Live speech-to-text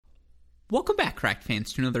Welcome back, Cracked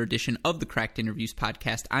fans, to another edition of the Cracked Interviews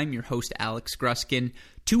podcast. I'm your host, Alex Gruskin.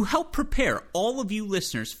 To help prepare all of you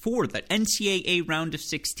listeners for the NCAA Round of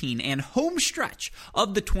 16 and home stretch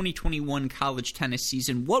of the 2021 college tennis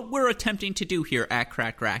season, what we're attempting to do here at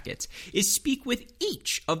Cracked Racquets is speak with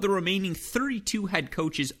each of the remaining 32 head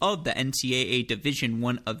coaches of the NCAA Division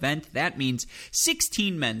I event. That means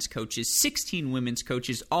 16 men's coaches, 16 women's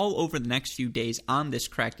coaches, all over the next few days on this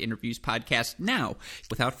Cracked Interviews podcast. Now,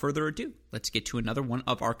 without further ado, let's get to another one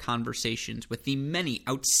of our conversations with the many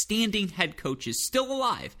outstanding head coaches still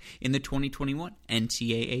alive in the 2021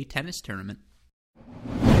 NCAA tennis tournament.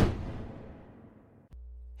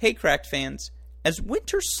 Hey, Cracked fans. As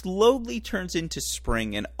winter slowly turns into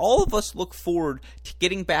spring and all of us look forward to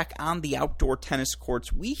getting back on the outdoor tennis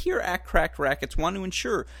courts, we here at Cracked Racquets want to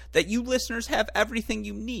ensure that you listeners have everything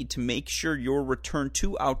you need to make sure your return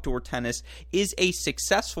to outdoor tennis is a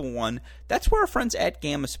successful one. That's where our friends at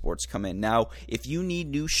Gamma Sports come in. Now, if you need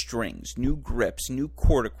new strings, new grips, new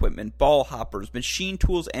court equipment, ball hoppers, machine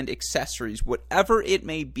tools, and accessories, whatever it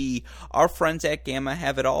may be, our friends at Gamma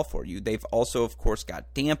have it all for you. They've also, of course,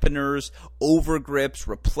 got dampeners, over grips,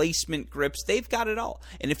 replacement grips. They've got it all.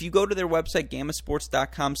 And if you go to their website,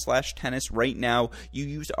 gammasports.com/tennis right now, you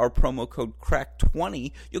use our promo code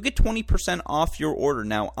CRACK20, you'll get 20% off your order.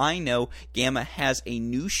 Now, I know Gamma has a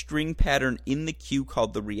new string pattern in the queue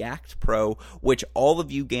called the React Pro, which all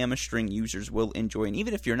of you Gamma string users will enjoy. And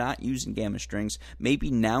even if you're not using Gamma strings, maybe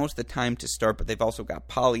now's the time to start. But they've also got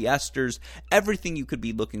polyesters, everything you could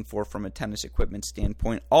be looking for from a tennis equipment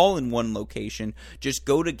standpoint, all in one location. Just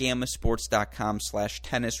go to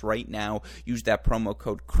gammasports.com/tennis right now. Use that promo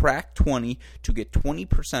code CRACK20 to get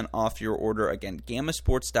 20% off your order. Again,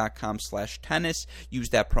 gammasports.com/tennis. Use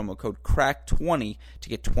that promo code CRACK20 to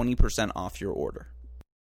get 20% off your order.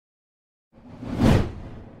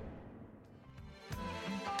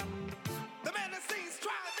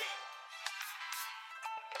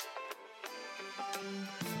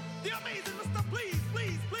 The amazing Mr. Please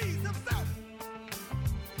himself.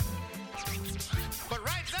 But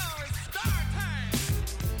right now it's star time.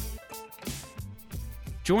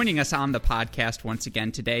 Joining us on the podcast once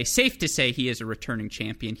again today, safe to say he is a returning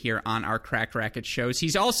champion here on our Cracked Racquets shows.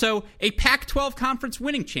 He's also a Pac-12 conference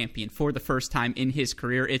winning champion for the first time in his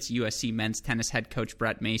career. It's USC men's tennis head coach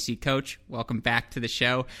Brett Macy. Coach, welcome back to the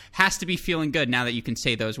show. Has to be feeling good now that you can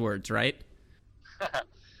say those words, right?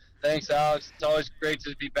 Thanks, Alex. It's always great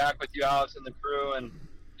to be back with you, Alex, and the crew, and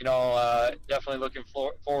definitely looking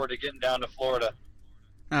forward to getting down to Florida.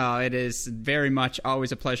 Oh, it is very much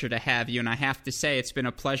always a pleasure to have you, and I have to say it's been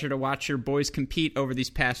a pleasure to watch your boys compete over these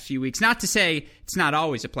past few weeks. Not to say it's not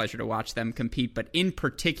always a pleasure to watch them compete, but in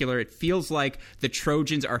particular, it feels like the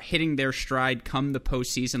Trojans are hitting their stride come the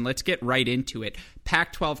postseason. Let's get right into it.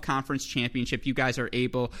 Pac-12 Conference Championship, you guys are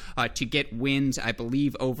able to get wins, I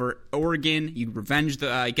believe, over Oregon. You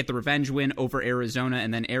get the revenge win over Arizona,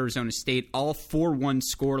 and then Arizona State, all 4-1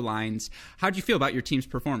 score lines. How'd you feel about your team's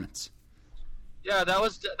performance? Yeah, that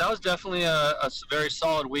was definitely a very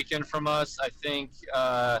solid weekend from us. I think,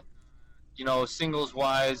 singles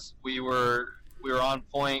wise, we were on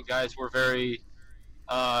point. Guys were very.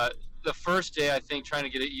 The first day, I think, trying to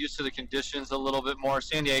get used to the conditions a little bit more.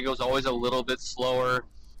 San Diego's always a little bit slower,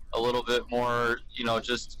 a little bit more.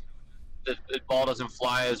 Just the ball doesn't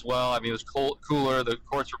fly as well. I mean, it was cooler. The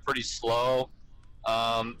courts were pretty slow.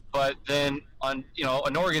 But then and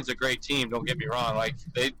Oregon's a great team. Don't get me wrong. Like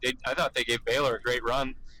I thought they gave Baylor a great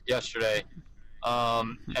run yesterday.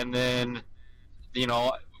 And then,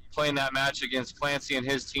 playing that match against Clancy and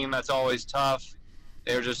his team, that's always tough.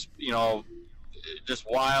 They're just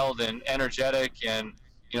wild and energetic and,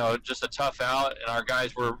 just a tough out. And our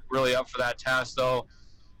guys were really up for that task. Though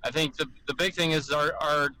I think the big thing is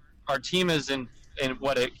our team is in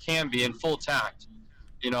what it can be in full tact,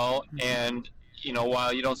 and,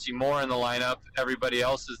 while you don't see more in the lineup, everybody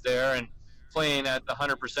else is there, and playing at the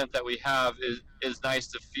 100% that we have is nice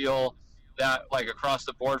to feel that, like, across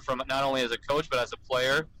the board, from not only as a coach but as a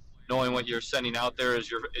player, knowing what you're sending out there is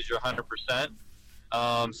your 100%.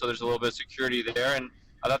 So there's a little bit of security there, and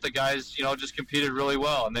I thought the guys, just competed really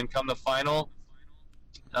well. And then come the final,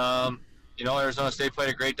 Arizona State played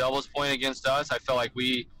a great doubles point against us. I felt like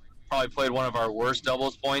we probably played one of our worst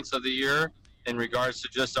doubles points of the year in regards to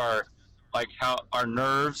just our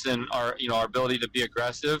nerves and our ability to be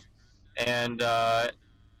aggressive. And, but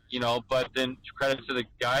then credit to the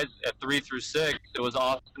guys at 3 through 6, it was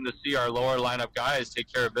awesome to see our lower lineup guys take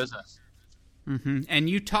care of business. And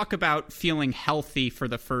you talk about feeling healthy for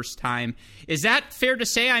the first time. Is that fair to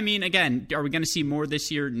say? I mean, again, are we going to see more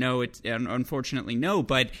this year? No, unfortunately no.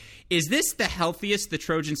 But is this the healthiest the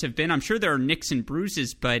Trojans have been? I'm sure there are nicks and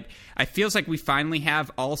bruises, but it feels like we finally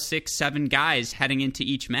have all 6, 7 guys heading into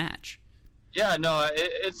each match. Yeah, no,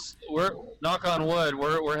 we're knock on wood.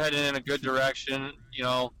 We're heading in a good direction.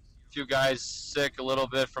 A few guys sick a little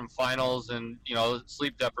bit from finals and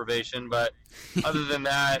sleep deprivation, but other than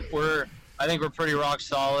that, I think we're pretty rock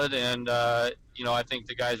solid, and I think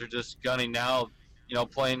the guys are just gunning now,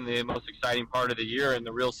 playing the most exciting part of the year, and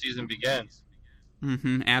the real season begins.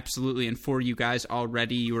 Absolutely. And for you guys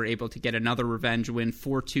already, you were able to get another revenge win,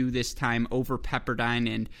 4-2 this time over Pepperdine.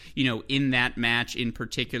 And, in that match in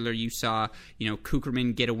particular, you saw,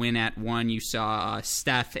 Kucherman get a win at 1. You saw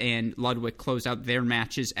Steph and Ludwig close out their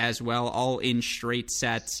matches as well, all in straight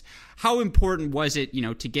sets. How important was it,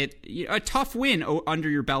 to get a tough win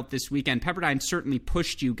under your belt this weekend? Pepperdine certainly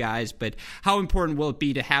pushed you guys, but how important will it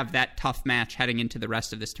be to have that tough match heading into the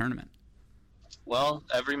rest of this tournament? Well,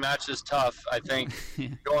 every match is tough, I think,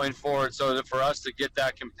 going forward. So for us to get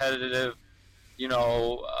that competitive, win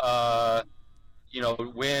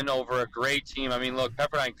over a great team. I mean, look,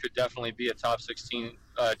 Pepperdine could definitely be a top 16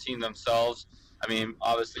 team themselves. I mean,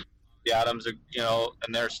 obviously, the Adams, and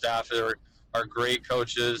their staff are great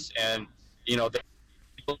coaches, and they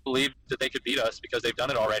believe that they could beat us because they've done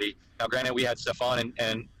it already. Now, granted, we had Stefan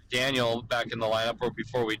and Daniel back in the lineup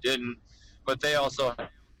before we didn't, but they also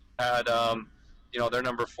had their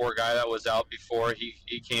number 4 guy that was out before he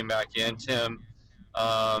came back in, Tim,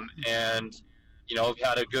 and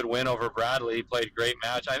had a good win over Bradley. He played a great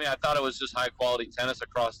match. I mean, I thought it was just high quality tennis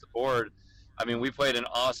across the board. I mean, we played an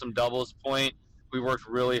awesome doubles point. We worked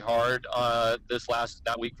really hard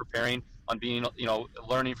that week preparing on being,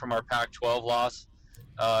 learning from our Pac-12 loss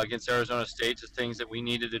against Arizona State, just things that we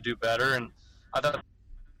needed to do better. And I thought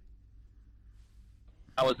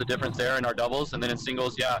that was the difference there in our doubles. And then in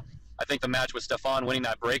singles, I think the match with Stefan winning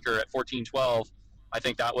that breaker at 14-12, I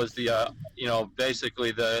think that was the,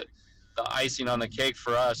 basically the icing on the cake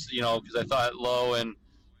for us, because I thought Lowe and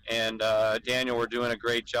Daniel were doing a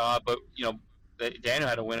great job. But, Daniel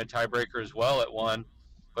had to win a tiebreaker as well at 1.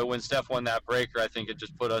 But when Steph won that breaker, I think it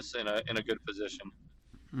just put us in a good position.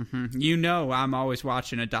 I'm always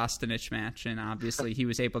watching a Dostanic match, and obviously he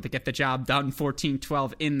was able to get the job done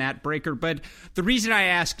 14-12 in that breaker. But the reason I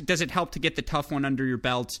ask, does it help to get the tough one under your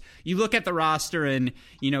belt? You look at the roster and,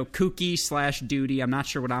 Kookie/Duty, I'm not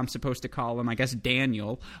sure what I'm supposed to call him, I guess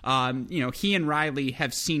Daniel. He and Riley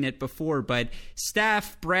have seen it before, but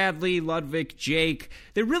Steph, Bradley, Ludwig, Jake,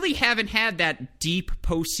 they really haven't had that deep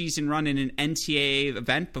postseason run in an NCAA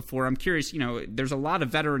event before. I'm curious, there's a lot of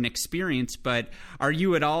veteran experience, but are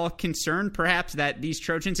you at all concerned perhaps that these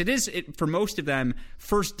Trojans, for most of them,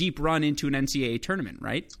 first deep run into an NCAA tournament,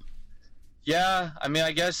 right? Yeah, I mean,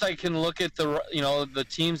 I guess I can look at the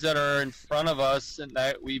teams that are in front of us and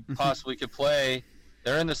that we possibly could play.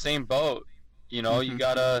 They're in the same boat. You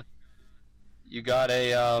got a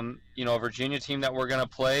Virginia team that we're going to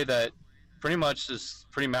play that pretty matches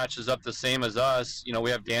up the same as us.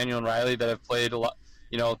 We have Daniel and Riley that have played a lot,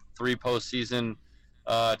 3 postseason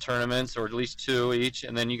tournaments, or at least 2 each,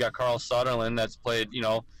 and then you got Carl Sutherland that's played in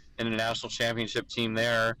a national championship team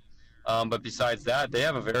there, but besides that, they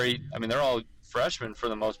have they're all freshmen for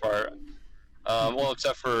the most part,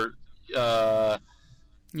 except for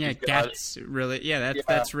that's really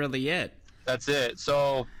it. That's it.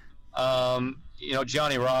 So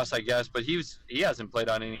Johnny Ross, I guess, but he hasn't played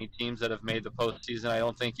on any teams that have made the postseason, I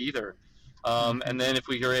don't think, either. And then if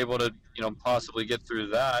we are able to possibly get through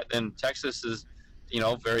that, then Texas is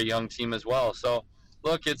very young team as well. So,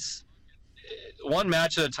 look, it's one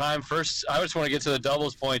match at a time. First, I just want to get to the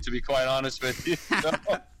doubles point, to be quite honest with you. So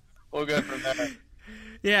we'll go from there.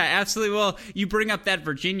 Yeah, absolutely. Well, you bring up that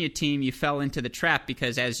Virginia team. You fell into the trap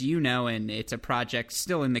because, as you know, and it's a project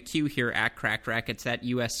still in the queue here at Cracked Racquets, that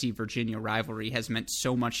USC-Virginia rivalry has meant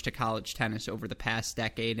so much to college tennis over the past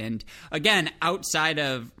decade. And again, outside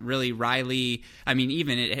of really Riley, I mean,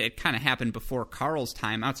 even it kind of happened before Carl's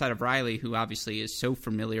time, outside of Riley, who obviously is so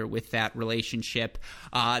familiar with that relationship,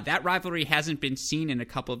 that rivalry hasn't been seen in a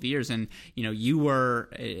couple of years. And, you were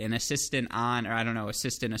an assistant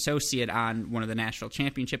associate on one of the national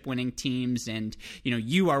championship winning teams, and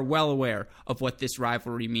you are well aware of what this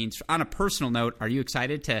rivalry means. On a personal note, are you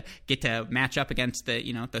excited to get to match up against the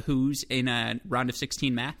Who's in a round of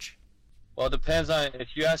 16 match? Well, it depends on,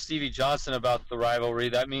 if you ask Stevie Johnson about the rivalry,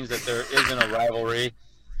 that means that there isn't a rivalry.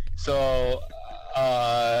 So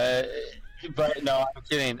but no, I'm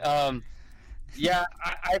kidding. Yeah,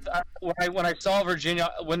 when I saw Virginia,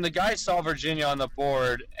 when the guys saw Virginia on the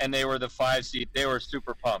board and they were the 5 seed, they were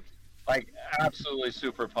super pumped, like absolutely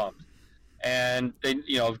super pumped. And they,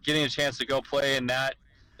 getting a chance to go play in that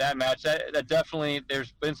match, that definitely,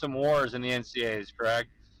 there's been some wars in the NCAAs, correct,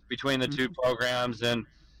 between the two programs, and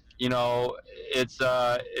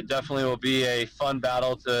it definitely will be a fun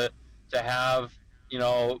battle to have,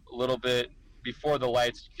 a little bit before the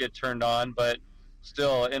lights get turned on, but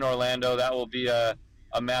still in Orlando, that will be a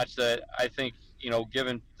match that I think,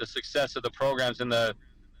 given the success of the programs in the,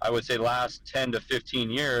 I would say, last 10 to 15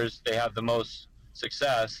 years, they have the most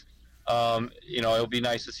success. It'll be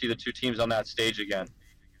nice to see the two teams on that stage again.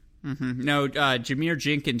 Mm-hmm. No, Jameer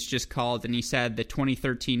Jenkins just called, and he said the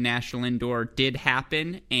 2013 National Indoor did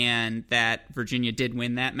happen and that Virginia did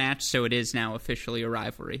win that match, so it is now officially a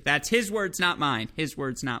rivalry. That's his words, not mine. His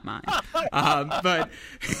words, not mine. But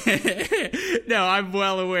no, I'm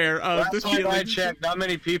well aware of the feelings. I checked. Not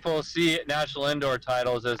many people see National Indoor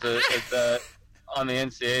titles as on the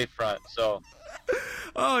NCAA front, so...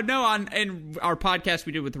 Oh, no, in our podcast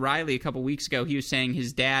we did with Riley a couple weeks ago, he was saying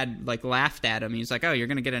his dad, laughed at him. He was like, oh, you're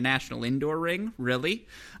going to get a national indoor ring? Really?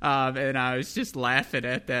 And I was just laughing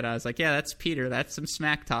at that. I was like, yeah, that's Peter. That's some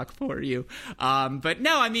smack talk for you. But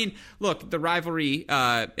no, I mean, look, the rivalry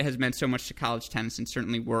has meant so much to college tennis, and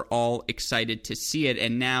certainly we're all excited to see it.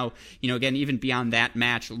 And now, again, even beyond that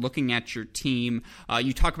match, looking at your team,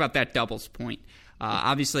 you talk about that doubles point.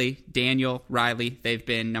 Obviously, Daniel, Riley, they've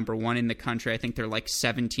been number 1 in the country. I think they're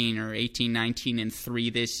 17 or 18, 19, and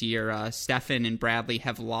 3 this year. Stefan and Bradley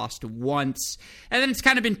have lost once. And then it's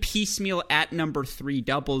kind of been piecemeal at number 3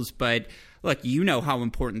 doubles. But look, how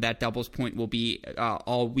important that doubles point will be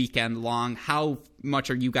all weekend long. How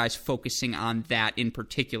much are you guys focusing on that in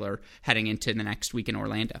particular heading into the next week in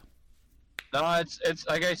Orlando? No, it's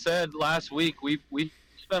like I said last week, we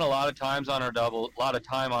spent a lot of time on our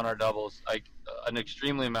doubles, an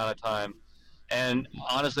extremely amount of time, and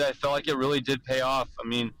honestly I felt like it really did pay off. I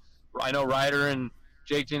mean, I know Ryder and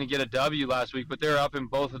Jake didn't get a W last week, but they were up in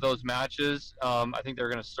both of those matches. I think they were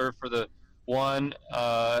going to serve for the one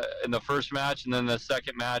in the first match, and then the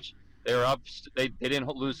second match they were up, they didn't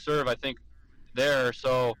lose serve, I think, there.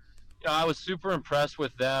 So I was super impressed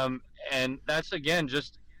with them, and that's again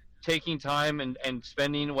just taking time and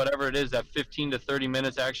spending whatever it is, that 15 to 30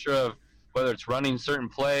 minutes extra of whether it's running certain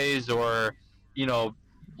plays or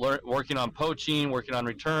working on poaching, working on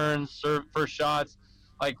returns, first shots.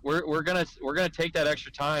 We're gonna take that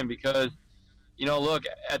extra time because look,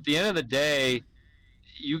 at the end of the day,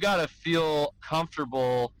 you gotta feel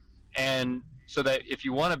comfortable, and so that if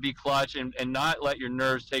you want to be clutch and not let your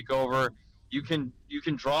nerves take over, you can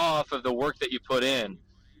draw off of the work that you put in.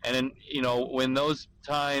 And then, when those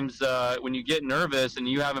times when you get nervous and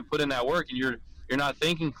you haven't put in that work and you're not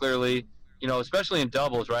thinking clearly, especially in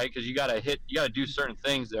doubles, right? Because you got to do certain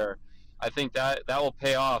things there. I think that will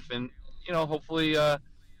pay off, and hopefully,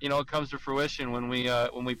 it comes to fruition when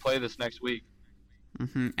we play this next week.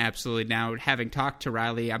 Mm-hmm, absolutely. Now, having talked to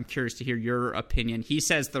Riley, I'm curious to hear your opinion. He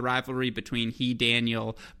says the rivalry between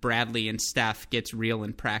Daniel, Bradley, and Steph gets real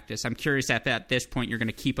in practice. I'm curious if at this point you're going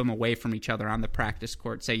to keep them away from each other on the practice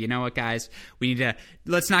court. Say, you know what, guys,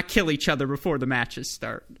 let's not kill each other before the matches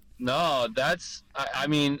start. No, I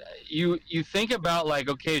mean, you think about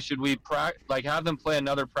okay, should we have them play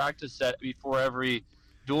another practice set before every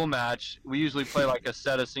dual match? We usually play a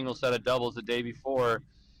single set of doubles the day before,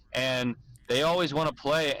 and they always want to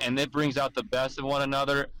play, and it brings out the best of one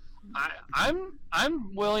another.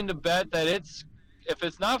 I'm willing to bet that if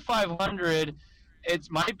it's not 500,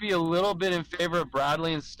 it might be a little bit in favor of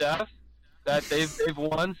Bradley and Steph, that they've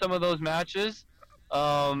won some of those matches.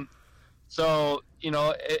 So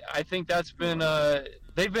I think that's been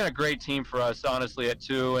they've been a great team for us, honestly, at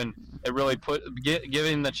 2, and it really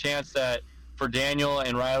giving the chance that for Daniel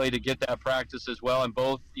and Riley to get that practice as well, and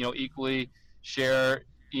both equally share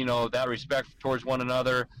that respect towards one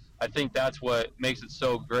another. I think that's what makes it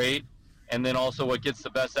so great, and then also what gets the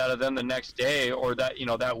best out of them the next day or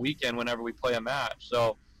that weekend whenever we play a match.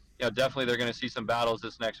 So definitely they're going to see some battles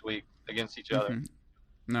this next week against each other. Mm-hmm.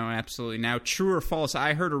 No, absolutely. Now, true or false,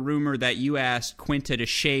 I heard a rumor that you asked Quinta to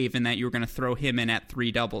shave and that you were going to throw him in at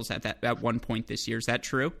 3 doubles at one point this year. Is that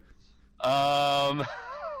true? I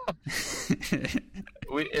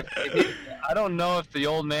don't know if the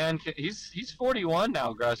old man he's 41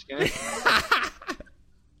 now, Gruskin.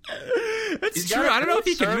 That's true. I don't know if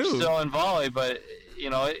he can move still in volley, but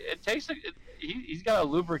it takes he's got to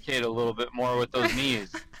lubricate a little bit more with those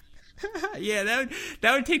knees. Yeah,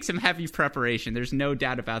 that would take some heavy preparation. There's no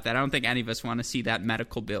doubt about that. I don't think any of us want to see that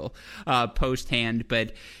medical bill post-hand.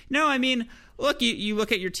 But, no, I mean, look, you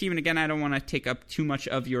look at your team, and again, I don't want to take up too much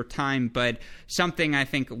of your time, but something I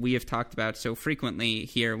think we have talked about so frequently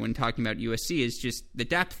here when talking about USC is just the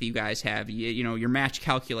depth you guys have. You know, your match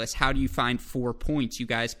calculus, how do you find 4 points? You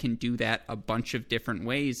guys can do that a bunch of different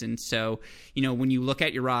ways. And so, you know, when you look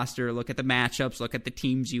at your roster, look at the matchups, look at the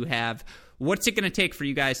teams you have, what's it going to take for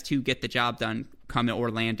you guys to get the job done come to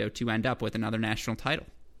Orlando to end up with another national title?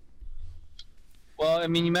 Well, I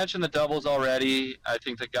mean, you mentioned the doubles already. I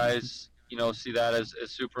think the guys, you know, see that as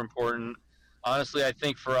super important. Honestly, I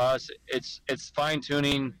think for us, it's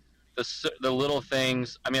fine-tuning the little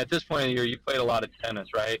things. I mean, at this point in the year, you played a lot of tennis,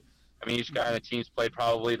 right? I mean, each guy on the team's played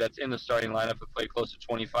probably, that's in the starting lineup, have played close to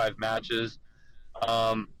 25 matches.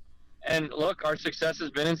 And look, our success has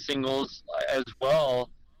been in singles as well.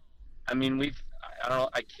 I mean, I don't know,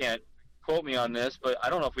 I can't quote me on this, but I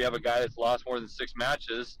don't know if we have a guy that's lost more than 6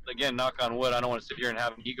 matches. Again, knock on wood, I don't want to sit here and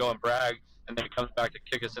have an ego and brag, and then it comes back to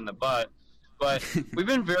kick us in the butt. But we've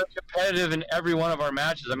been very competitive in every one of our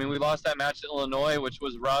matches. I mean, we lost that match at Illinois, which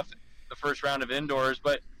was rough, the first round of indoors,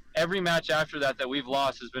 but every match after that we've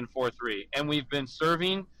lost has been 4-3, and we've been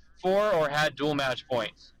serving 4 or had dual match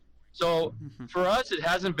points. So for us, it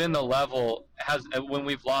hasn't been the level when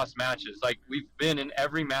we've lost matches. Like, we've been in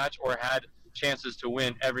every match or had chances to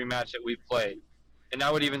win every match that we've played. And I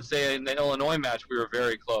would even say in the Illinois match, we were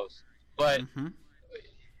very close. But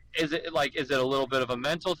is it a little bit of a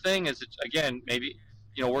mental thing? Is it, again, maybe,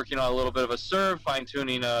 you know, working on a little bit of a serve,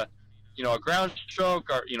 fine-tuning a ground stroke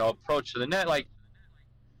or, you know, approach to the net? Like,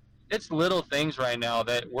 it's little things right now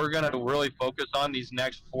that we're going to really focus on these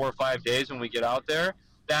next 4 or 5 days when we get out there.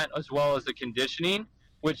 That, as well as the conditioning,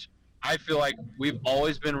 which I feel like we've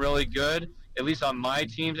always been really good, at least on my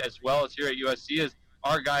teams as well as here at USC, is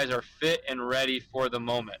our guys are fit and ready for the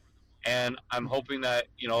moment. And I'm hoping that,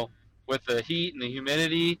 you know, with the heat and the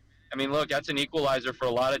humidity, I mean, look, that's an equalizer for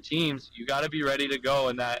a lot of teams. You got to be ready to go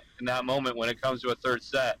in that moment when it comes to a third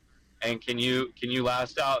set. And can you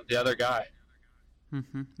last out the other guy?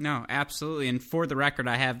 No, absolutely. And for the record,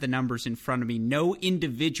 I have the numbers in front of me. No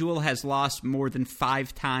individual has lost more than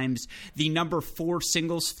 5 times. The number 4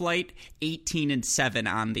 singles flight, 18-7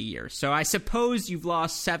 on the year. So I suppose you've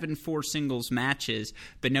lost 7 4 singles matches,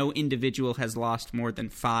 but no individual has lost more than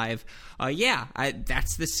 5.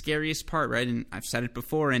 That's the scariest part, right? And I've said it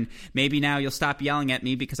before, and maybe now you'll stop yelling at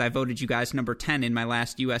me because I voted you guys number 10 in my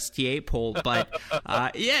last USTA poll. But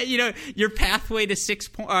you know, your pathway to 6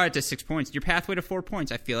 points, your pathway to 4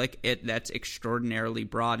 points, I feel like that's extraordinarily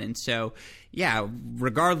broad. And so, yeah,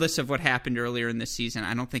 regardless of what happened earlier in the season,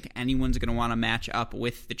 I don't think anyone's going to want to match up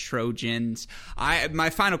with the Trojans.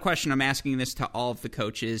 My final question, I'm asking this to all of the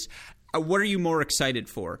coaches. What are you more excited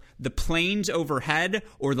for? The planes overhead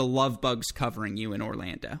or the love bugs covering you in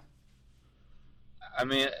Orlando? I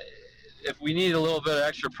mean, if we need a little bit of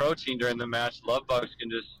extra protein during the match, love bugs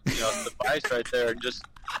can just, you know, suffice right there and just...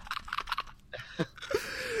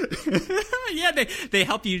 Yeah, they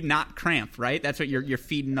help you not cramp, right? That's what you're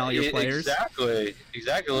feeding all your players. Exactly.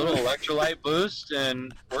 A little electrolyte boost,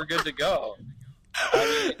 and we're good to go.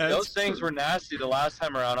 I mean, those things were nasty the last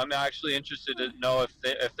time around. I'm actually interested to know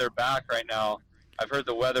if they're back right now. I've heard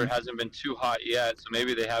the weather hasn't been too hot yet, so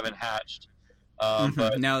maybe they haven't hatched.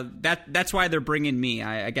 But no, that's why they're bringing me.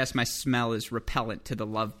 I guess my smell is repellent to the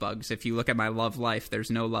love bugs. If you look at my love life, there's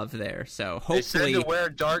no love there. So hopefully, they said to wear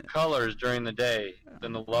dark colors during the day,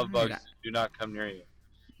 then the love bugs do not come near you.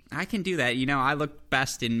 I can do that. You know, I look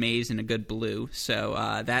best in maize and a good blue, so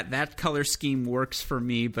that color scheme works for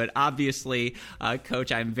me. But obviously,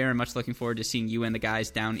 Coach, I'm very much looking forward to seeing you and the guys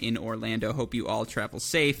down in Orlando. Hope you all travel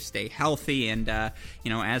safe, stay healthy, and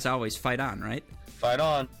as always, fight on. Right? Fight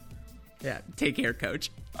on. Yeah. Take care,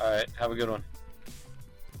 Coach. All right. Have a good one.